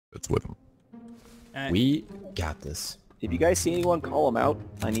that's with him. We got this. If you guys see anyone, call them out.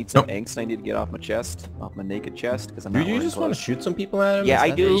 I need some angst. I need to get off my chest, off my naked chest, because I'm not Do you just want to shoot some people at him? Yeah, I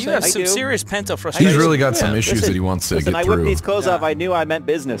do. You have some serious pent-up frustration. He's really got some issues that he wants to listen, get I through. whipped these clothes off. I knew I meant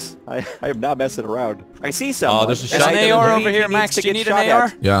business. I am not messing around. I see someone. Oh, there's a There's an AR over here, Max. Do you need an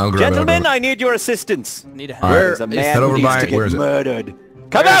AR? Yeah, I'll grab Gentlemen, it. I need your assistance. Need a All right. There's a man Head over who by- needs to where is get it? murdered.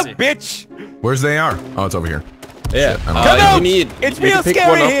 Come Where out, is he? bitch! Where's the AR? Oh, it's over here. Yeah. Come out! You need, It's you need real to pick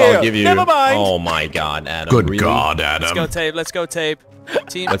scary one up, here. I'll give you. Never mind. Oh my God, Adam. Good really? God, Adam. Let's go, Tape. Let's go, Tape.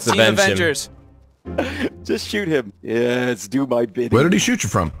 Team Let's avenge him. Avengers. Just shoot him. Yes, do my bidding. Where did he shoot you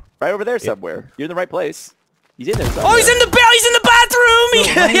from? Right over there somewhere. You're in the right place. He's in there somewhere. Oh, he's in the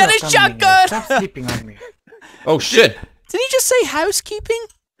bathroom. He had his shotgun. Stop sleeping on me. Oh shit. Did he just say housekeeping?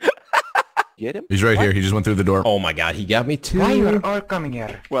 Get him? He's right here. He just went through the door. Oh my God, he got me too. Why you are all coming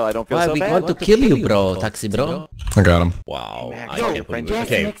here? Well, I don't feel Why so we bad. want to kill you, bro, Taxi bro. I got him. Wow. Max, I Yo, can't believe it. Yes,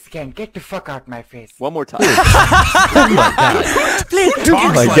 Okay. Mexican, get the fuck out my face. One more time. Oh my god. Please,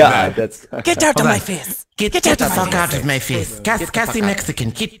 Oh my God. That's get out of my face. Get the fuck out of my face. Cassie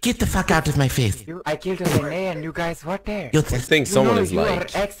Mexican, get the fuck out of my face. I killed a Rene and you guys what there? You I think someone is you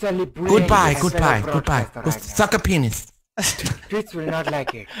like. are actually brilliant. goodbye. Actually Go broadcaster right suck a penis. now. Twitch will not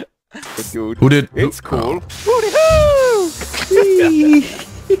like it. dude. Who did? It's cool.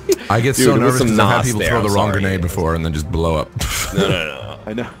 I get Dude, so it was nervous some because I've had nos people there, throw I'm the wrong sorry. grenade before and then just blow up. No.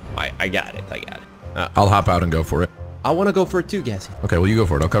 I know. I got it. I got it. I'll hop out and go for it. I want to go for it too, Gassy. Okay, well you go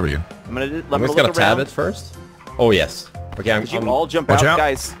for it. I'll cover you. I'm gonna I'm just gonna look tab around. it first. Oh yes. Okay, Could you I'm all jump Watch out, out.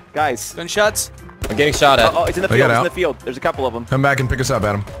 guys? Guys. Gunshots. getting shot at. Oh, it's in the I field. got It's in out. the field. There's a couple of them. Come back and pick us up,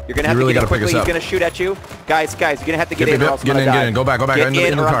 Adam. You're gonna have really to get gotta in pick us quickly. He's up. gonna shoot at you. Guys, you're gonna have to get in or else I'm Get gonna in, die. get in. Go back, Get in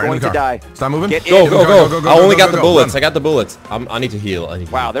the or I'm car, going to die. Stop moving. Get Go, in. go. I only got the go, bullets. run. I got the bullets. I need to heal.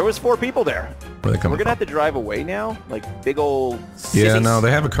 Wow, there was 4 people there. Where are they coming We're gonna from? have to drive away now, like big old. Yeah, sissies. no,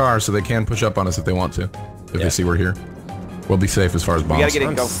 they have a car, so they can push up on us if they want to. If they see we're here, we'll be safe as far as bombs. We gotta get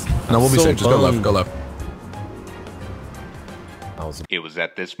in. Go. No, we'll be so safe. Just go left. bummed. Go left. It was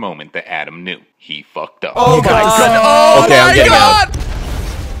at this moment that Adam knew he fucked up. Oh, God. Oh, Okay, I'm my getting God.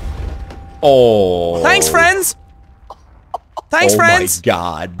 Oh. Thanks, friends. Thanks, friends. Oh my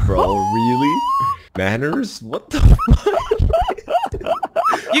God, bro. Really? Nanners? What the?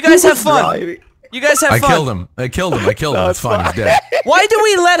 You guys have fun. You guys have I fun. killed him. I killed him. It's fine. He's dead. Why do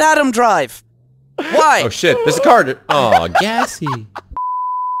we let Adam drive? Why? Oh shit! There's a car. Oh, Gassy.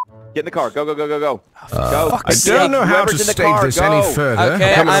 Get in the car. Go. Go. I don't know how to Whoever's in the state car, this go. any further.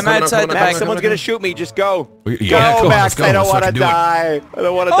 Okay, Coming, I'm coming, outside coming, the coming, back. Someone's gonna shoot me. Just go. Yeah, Go, come on, Max. let's go. I don't Let's want to fucking do it. die. I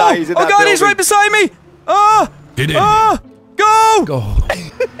don't want to Oh, die. He's in that God, he's right building. beside me. Oh, Get in. go. Go.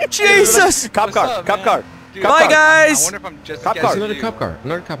 Jesus. Cop car. Bye, I guys. wonder if I'm just Cop guessing car. Another you. cop car.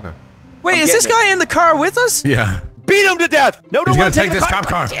 Another cop car. Wait, is this getting guy in the car with us? Yeah. Beat him to death. No, He's don't gonna want to take the this cop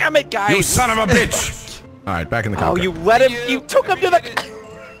car. Damn it, guys. You son of a bitch. All right, back in the cop Oh, car. you let him. You took him to the.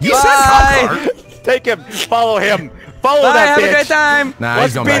 You said cop car. Take him. Follow him. Follow Bye, that have bitch. a great time. Nah, Let's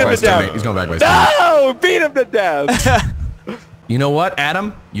he's going beat back him by to his teammate. death. He's going back by his teammate. No, beat him to death. You know what,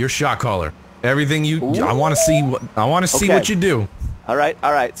 Adam? You're shot caller. Everything you. I want to see what. I want to see Okay. what you do. All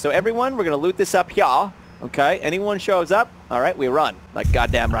right. So everyone, we're gonna loot this up here. Okay. Anyone shows up, all right, we run like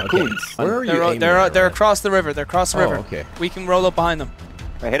goddamn raccoons. Where are you? They're aiming they're at they're right across the river. They're across the Oh, river. okay. We can roll up behind them.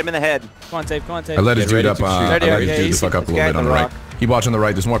 I hit him in the head. Come on, Tape. Come on, Tape. I let his Get dude ready up. to shoot. I Ready, let okay, his dude the easy. fuck up a This little guy bit on on the the right. rock. Keep watching the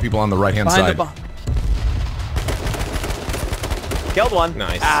right. There's more people on the right-hand Behind side. Killed one.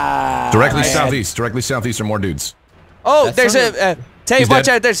 Nice. Directly Nice. southeast. Directly southeast are more dudes. Oh, That there's sounded- a Tape. He's Watch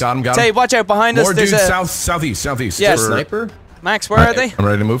dead. out. There's Got him, got him. Tape. Watch out behind us. More There's dudes a southeast. Yes. For- Sniper. Max. Where are they? I'm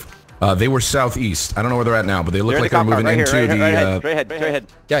ready to move. They were southeast. I don't know where they're at now, but they look They're in like the they're cop car. moving Right here. into Right the. ahead. Straight ahead.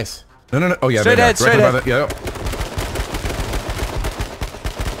 Guys. No. Oh yeah, Straight they're ahead, directly straight by the- yeah.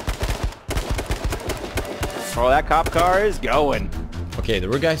 Oh, that cop car is going. Okay, there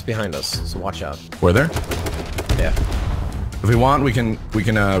were guys behind us, so watch out. Were there? Yeah. If we want, we can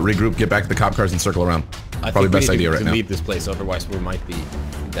regroup, get back to the cop cars, and circle around. I Probably think we best need idea to right now. leave this place, otherwise we might be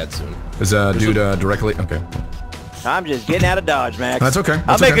dead soon. There's a dude directly. Okay, I'm just getting out of Dodge, Max. That's okay. I'm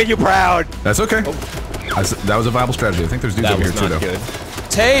That's okay. making you proud. that's okay. That was a viable strategy. I think there's dudes That over here was too, not though.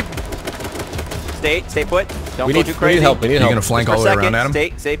 good. Tape. Stay put. Don't We go need, too we crazy. need help. We need You help. gonna flank For all a the way second. around,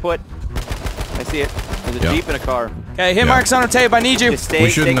 Adam? Stay put. I see it. There's a Yeah. Jeep in a car. Okay, hit Yeah. marks on our Tape. I need you. Just stay. We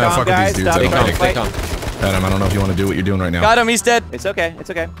shouldn't stay calm, fuck with guys. these dudes. Stop I Stay don't trying calm. to Stay fight. calm. Adam, I don't know if you want to do what you're doing right now. Got him. He's dead. It's okay.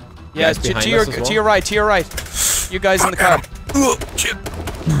 Yeah, Guys to behind your us as well? to your right. To your right. You guys in the car. Shit.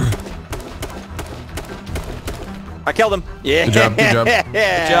 I killed him. Yeah. Good job. Good job. Good job.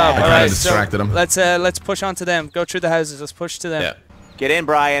 I All kinda right, distracted him. Let's push on to them. Go through the houses. Let's push to them. Yeah. Get in,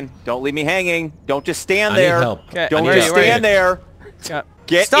 Brian. Don't leave me hanging. Don't just stand I need there. help. Okay, Don't where are just you? Where are you? stand there. Yeah.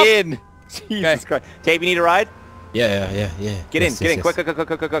 Get Stop. in. Jesus Christ. Tape, you need a ride? Yeah. Get in.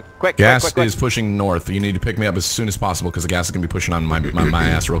 Quick. Gas quick. is pushing north. You need to pick me up as soon as possible because the gas is gonna be pushing on my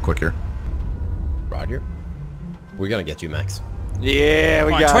ass real quick here. Roger. We're gonna get you, Max. Yeah,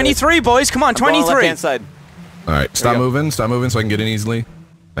 we Come on, got 23, boys. Come on, I'm going 23. left-hand side. All right, stop moving so I can get in easily.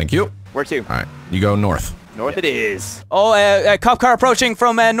 Thank you. Where to? All right, you go north. North it is. Oh, cop car approaching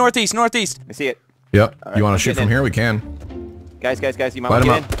from northeast. I see it. Yep. All right, you want I'm to shoot getting from in. here? We can. Guys, you might Light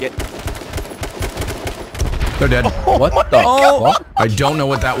want 'em to get in. They're dead. What the fuck? I don't know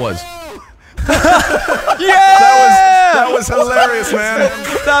what that was. Yeah! That was hilarious, man.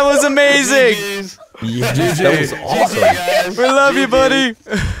 That was amazing. Yeah, that was awesome. We love you, buddy.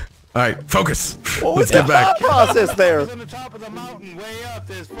 All right, focus. Let's get back. Process there.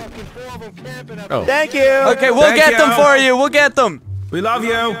 Oh. Thank you. Okay, we'll Thank get them you. for you. We'll get them. We love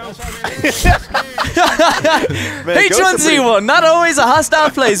you. H1Z1, not always a hostile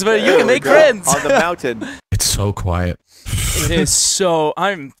place, but you can make friends. On the mountain. It's so quiet. It is so.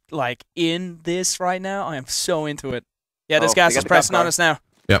 I'm like in this right now. I am so into it. Yeah, this Oh, gas they got is the pressing cop on car. us now.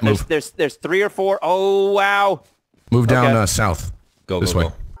 Yeah, move. There's 3 or 4. Oh wow. Move down Okay. south. Go, This go, way.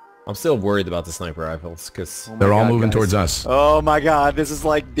 go. I'm still worried about the sniper rifles, because... They're all God, moving guys. towards us. Oh my God, this is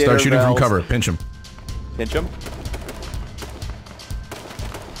like dinner Start shooting from bells. cover. Pinch him. Pinch him.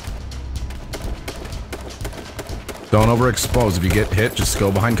 Don't overexpose. If you get hit, just go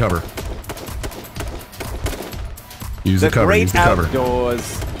behind cover. Use the cover. Great Use the cover.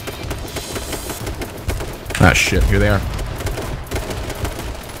 outdoors. Ah, shit. Here they are.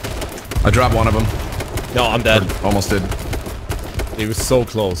 I dropped one of them. No, I'm dead. Almost did. He was so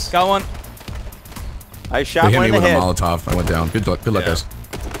close. Got one. I shot They hit one me in the with a head. Molotov. I went down. Good luck, guys.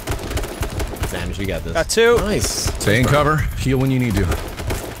 Nanners, you got this. Got 2. Nice. Stay in cover. Heal when you need to.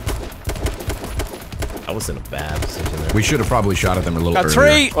 I was in a bad position there. We should have probably shot at them a little Got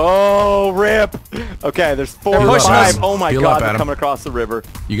earlier. 3. Oh, rip. Okay, there's 4 They're or pushing 5. us. Oh my Heal God, up, they're Adam. coming across the river.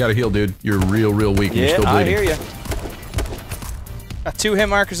 You gotta heal, dude. You're real weak and you're Yeah, still I bleeding. hear you. Got 2 hit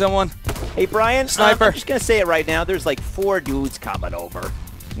markers on one. Hey, Brian, Sniper. I'm just going to say it right now. There's like 4 dudes coming over.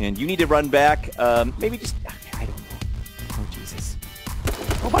 And you need to run back. Maybe just... I don't know. Oh, Jesus.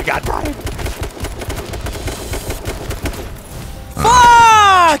 Oh, my God, Brian.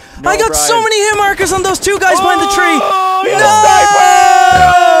 Fuck! No, I got so Brian. many hit markers on those 2 guys behind the tree. Oh,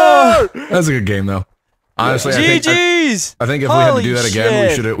 No! That was a good game, though. Honestly, I GG's. think if we had to Holy do that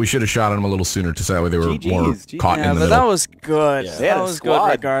again, shit. we should have shot them a little sooner to say that way they were more GG's. caught Yeah, in the but middle. that was good. They had That a was squad.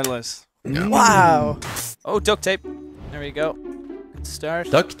 good regardless. Yeah. Wow. Oh, duct tape. There we go. Good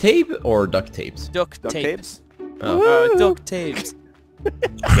start. Duct tape or duct tapes? Duct Duct tape. tapes? Duct tapes.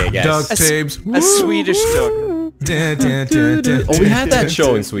 Okay, guys. Duct tapes. A Swedish duck. Oh, Oh, we had that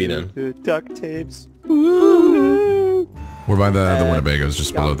show in Sweden. Duct tapes. We're by the Winnebagos,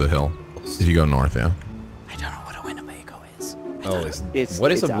 just below the hill. If you go north, yeah. I don't know what a Winnebago is. Oh, It's-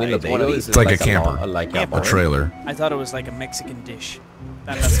 what is it's a it's one of Winnebago? these. Is it like a camper. like Camper. A trailer. I thought it was like a Mexican dish.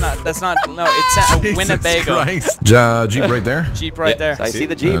 That's not, no, it's a Winnebago. Jeep right there. Jeep right Yeah. there. I see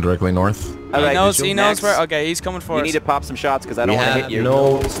the Jeep. Directly north. All right, He knows Max, where, okay, he's coming for You us. need to pop some shots because I We don't want to have hit you.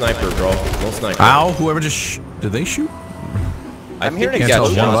 no sniper, bro. No sniper. Ow! Whoever just did they shoot? I'm hearing Can't tell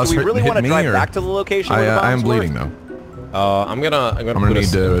if one of explosions. us Do we hit- really hit want to me, drive or- back to the location where the I am bombs were? bleeding though. I'm gonna I'm gonna put need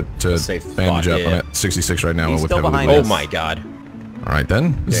to safe bandage spot, up. yeah. I'm at 66 right now He's with still heavily behind bleeding. Oh my god. All right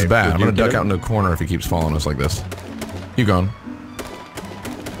then. This is Okay, bad. did I'm you gonna get duck him? out in the corner if he keeps following us like this. Keep going.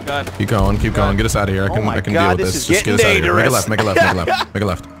 God. Keep going. Keep going. Get us out of here. I Oh can my I can God, deal with this this. is Just get us out of here. Make a left. Make a left. Make a left. Make a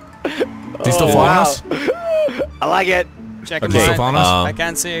left. Is he still Oh, following wow. us? I like it. Check Okay, him still out. following us? I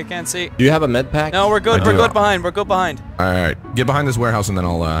can't see, I can't see. Do you have a med pack? No, we're good. I We're do. good behind. We're good behind. All right. Get behind this warehouse and then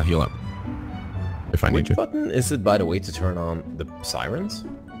I'll heal up. If I need Which to. button is it, by the way, to turn on the sirens?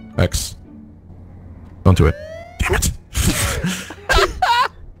 X. Don't do it. Damn it.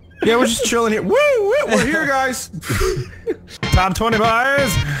 Yeah, we're just chilling here. Woo! We're here, guys. Top 20 boys.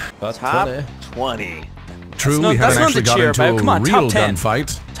 That's Top 20. 20. True, not- we that's haven't not actually to got cheer into about. a Come on, real top 10.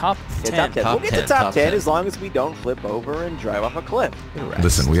 gunfight. Top Yeah, 10. top 10. Top We'll get to 10, top top 10 10. as long as we don't flip over and drive off a cliff.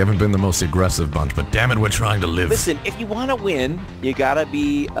 Listen, we haven't been the most aggressive bunch, but damn it, we're trying to live. Listen, if you want to win, you gotta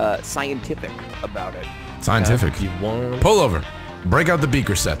be scientific about it. Scientific. You want... Pull over. Break out the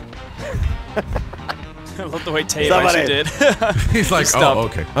beaker set. I love the way Tate Somebody. actually did. He's like, Stop. oh,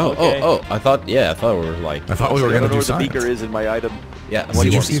 okay. Okay. I thought we were like... I thought we were I gonna don't know do where the science. beaker is in my item. Yeah, What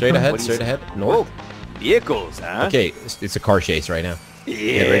did you see, straight Tom? ahead, What do you straight see? ahead, north. Whoa, vehicles, huh? Okay, it's a car chase right now. Get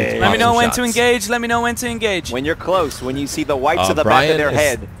ready to Yeah. Let me pop know some when shots. to engage. Let me know when to engage. When you're close, when you see the whites of the back Brian of their is-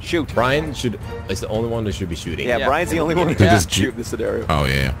 head, shoot. Brian is the only one that should be shooting. Yeah, Yeah. Brian's the only one who Dude, can this shoot Jeep- in this scenario. Oh,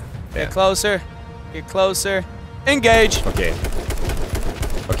 yeah. Get closer. Get closer. Engage. Okay.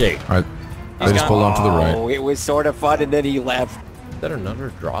 Okay. All right. They just pulled off to the right. Oh, it was sort of fun, and then he left. Is that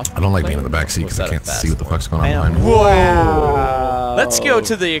another drop? I don't like being in the back seat because I can't see what the fuck's going on behind me. Wow. Let's go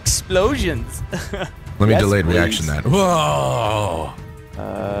to the explosions. Let me Yes, delayed please. reaction that. Whoa!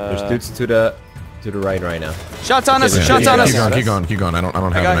 There's dudes to the right now. Shots on us! Yeah, Shots Yeah, on us! keep going. I don't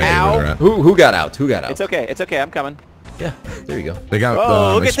have got- an idea where they're at. Who got out? Who got out? It's okay. I'm coming. Yeah, there you go. They got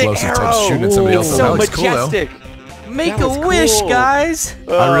Oh, look at the explosive arrow. type shooting at somebody else. So That looks cool, though. majestic. Make That a was wish, cool. guys.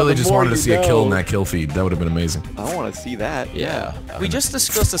 I really The just more wanted to you see a kill in know. that kill feed. That would have been amazing. I want to see that. Yeah. We just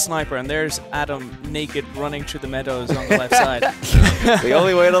discussed a sniper, and there's Adam naked running through the meadows on the left side. The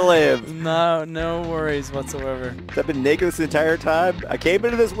only way to live. No worries whatsoever. I've been naked this entire time. I came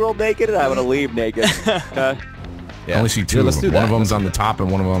into this world naked, and I want to leave naked. Okay? I only see two Yeah, of let's them. do One of that. them's on the top and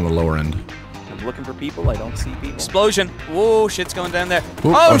one of them on the lower end. I'm looking for people. I don't see people. Explosion. Whoa, shit's going down there.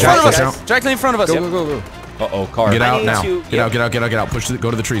 Ooh, Oh, in okay, front of us. guys. Directly in front of us. Go. Uh-oh, car. Get out need now. to- Get out. Push go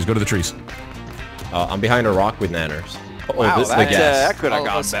to the trees. Go to the trees. I'm behind a rock with Nanners. Uh-oh, Wow, this is the that gas. could have All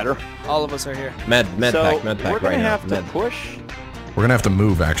of gone us. better. All of us are here. Med So pack we're right gonna now. have to Med. push. We're gonna have to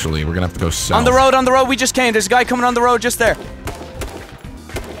move. Actually, we're gonna have to go south. On the road. We just came. There's a guy coming on the road just there.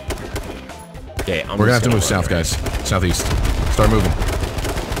 Okay, I'm We're gonna have just to move run south, right. guys. Southeast. Start moving.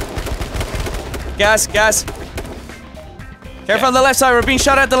 Gas. Careful on the left side. We're being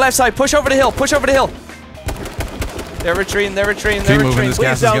shot at the left side. Push over the hill. They're retreating. Keep moving. This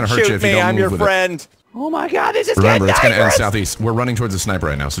gas is gonna hurt you if you don't I'm move your with it. friend. Oh my God, this is Remember, it's gonna end dangerous. southeast. We're running towards the sniper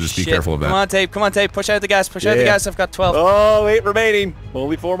right now, so just be Shit. careful of that. Come on, tape. Push out the gas. Push out the Yeah. gas. I've got 12. Oh, 8 remaining.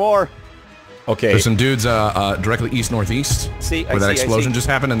 Only 4 more. Okay. There's some dudes directly east northeast See, where that I explosion see. just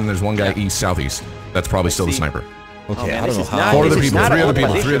happened, and then there's one guy Yeah. east southeast. That's probably still the see. sniper. Okay, man, I don't this know is how. not- Four this other is people. not Three a other good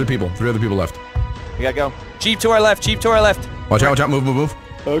people. position. Three other people left. We gotta go. Jeep to our left. Watch out! Move.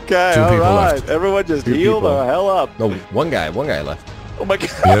 Okay, Two all people right. left. Everyone just Two heal people. the hell up. No, one guy left. Oh my God.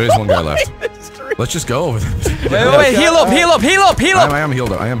 Yeah, there is one guy left. That's true. Let's just go over there. Wait. Heal up. I am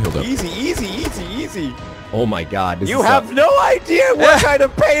healed up. Easy. Oh my God. This You is have no idea what kind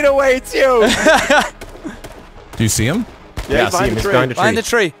of pain awaits you. Do you see him? Yeah, he's see him. He's behind the tree. Behind the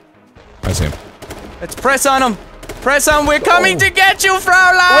tree. I see him. Let's press on him. We're coming to get you, We're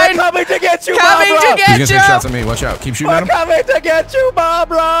Fraulein. coming to get you, Coming Barbara. to get He's gonna take shots you. at me. Watch out. Keep shooting We're at him. coming to get you,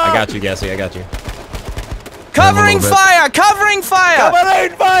 Barbara. I got you, Gassy. I got you. Covering little bit. fire. Covering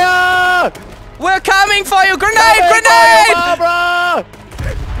fire. We're coming for you. Coming for you, Grenade. Barbara.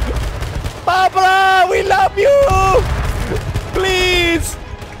 Barbara, we love you. Please.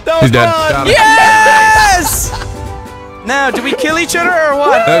 Don't He's dead. run. Got him. Yes. Now, do we kill each other or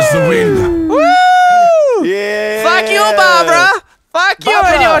what? That's the win. Woo! Yeah. Fuck you, Barbara. Fuck you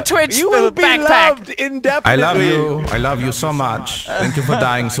Barbara, and your Twitch you will be backpack. loved indefinitely. I love you. I love you so much. Thank you for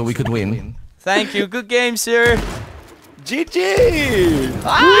dying so we could win. Thank you. Good game, sir. GG.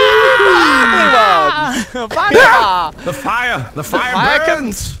 Barbara. The fire fire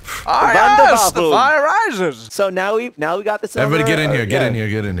burns. Yes, the Wonderful. fire rises. So now we got this. Everybody get in over. here. Get Yeah. in here.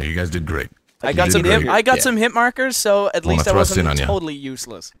 Get in here. You guys did great. I got You some did hit. great. I got Yeah. some hit markers, so at least I thrust in wasn't on ya. totally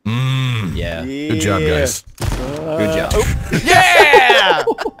useless. Yeah. Good job, guys. Good job. Yeah.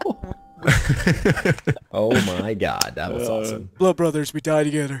 Oh my God, that was awesome. Blood brothers, we die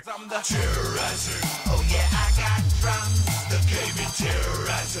together. I'm the terrorizer. Oh yeah, I got drums. The gaming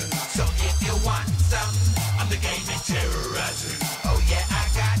terrorizer. So if you want some, I'm the gaming terrorizer. Oh yeah, I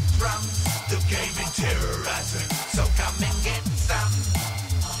got drums. The gaming terrorizer. So come and get some.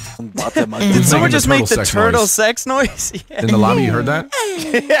 Did someone just make the sex turtle noise. sex noise? Yeah. In the lobby, you heard that?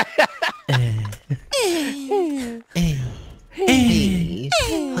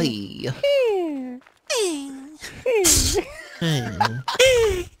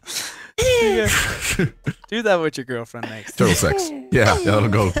 Do that with your girlfriend next. Turtle sex. Yeah, that'll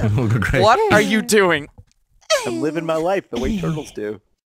go. It'll go great. What are you doing? I'm living my life the way turtles do.